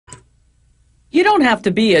You don't have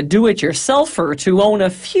to be a do-it-yourselfer to own a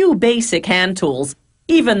few basic hand tools.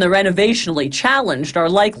 Even the renovationally challenged are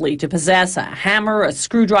likely to possess a hammer, a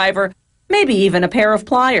screwdriver, maybe even a pair of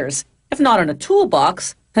pliers. If not in a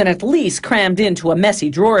toolbox, then at least crammed into a messy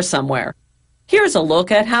drawer somewhere. Here's a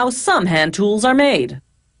look at how some hand tools are made.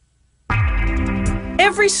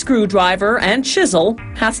 Every screwdriver and chisel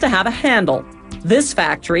has to have a handle. This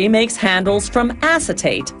factory makes handles from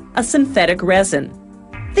acetate, a synthetic resin.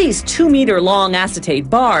 These 2-meter-long acetate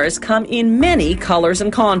bars come in many colors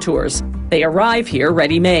and contours. They arrive here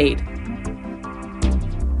ready-made.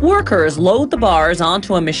 Workers load the bars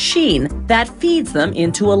onto a machine that feeds them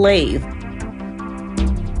into a lathe.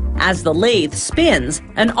 As the lathe spins,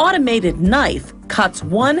 an automated knife cuts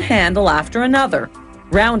one handle after another,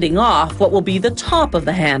 rounding off what will be the top of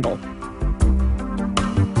the handle.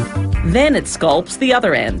 Then it sculpts the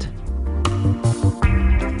other end.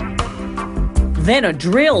 Then a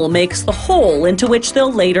drill makes the hole into which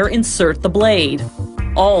they'll later insert the blade.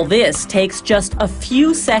 All this takes just a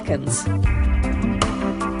few seconds.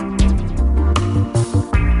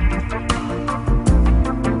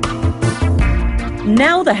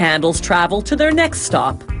 Now the handles travel to their next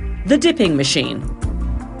stop, the dipping machine.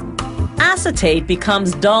 Acetate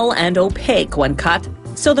becomes dull and opaque when cut,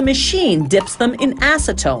 so the machine dips them in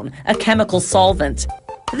acetone, a chemical solvent.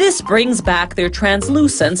 This brings back their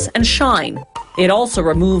translucence and shine. It also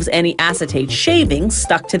removes any acetate shavings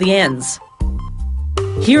stuck to the ends.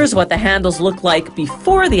 Here's what the handles look like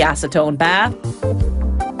before the acetone bath.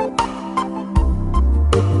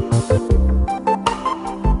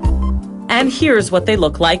 And here's what they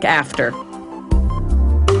look like after.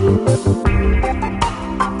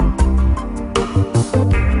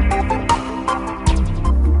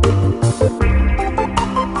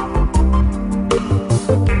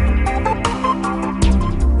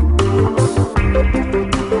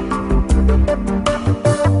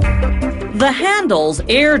 The handles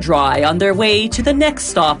air dry on their way to the next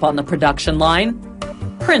stop on the production line,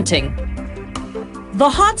 printing. The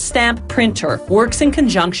hot stamp printer works in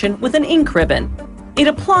conjunction with an ink ribbon. It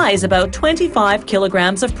applies about 25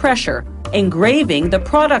 kilograms of pressure, engraving the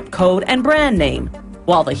product code and brand name,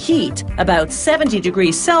 while the heat, about 70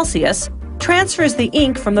 degrees Celsius, transfers the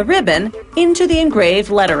ink from the ribbon into the engraved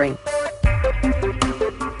lettering.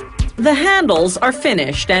 The handles are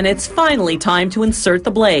finished and it's finally time to insert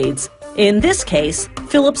the blades. In this case,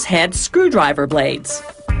 Phillips head screwdriver blades.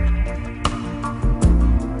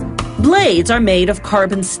 Blades are made of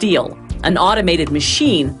carbon steel. An automated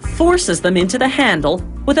machine forces them into the handle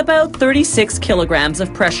with about 36 kilograms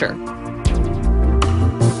of pressure.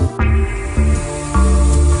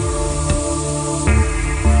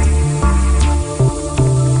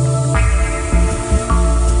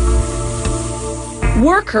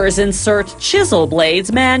 Workers insert chisel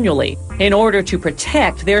blades manually in order to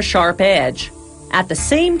protect their sharp edge. At the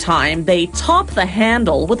same time, they top the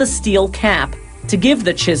handle with a steel cap to give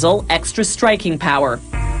the chisel extra striking power.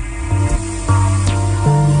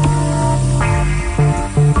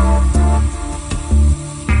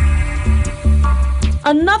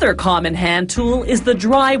 Another common hand tool is the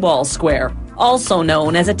drywall square, also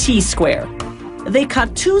known as a T-square. They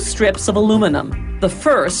cut 2 strips of aluminum, the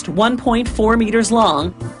first 1.4 meters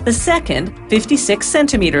long, the second 56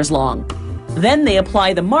 centimeters long. Then they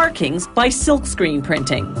apply the markings by silkscreen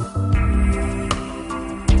printing.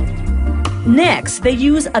 Next, they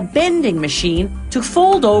use a bending machine to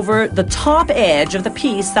fold over the top edge of the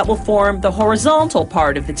piece that will form the horizontal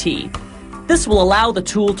part of the T. This will allow the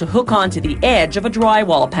tool to hook onto the edge of a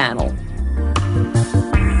drywall panel.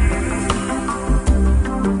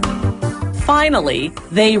 Finally,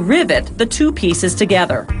 they rivet the 2 pieces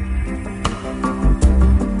together.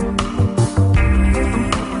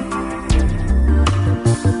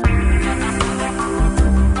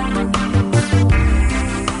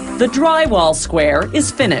 The drywall square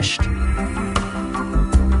is finished.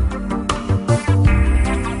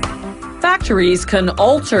 Factories can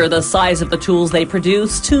alter the size of the tools they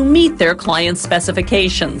produce to meet their clients'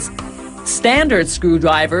 specifications. Standard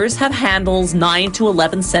screwdrivers have handles 9 to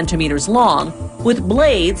 11 centimeters long, with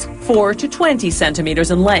blades 4 to 20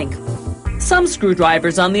 centimeters in length. Some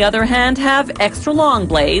screwdrivers, on the other hand, have extra long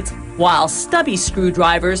blades, while stubby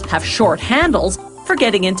screwdrivers have short handles for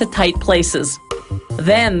getting into tight places.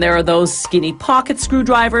 Then there are those skinny pocket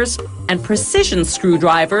screwdrivers and precision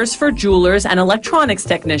screwdrivers for jewelers and electronics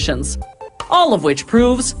technicians. All of which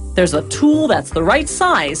proves there's a tool that's the right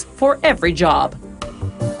size for every job.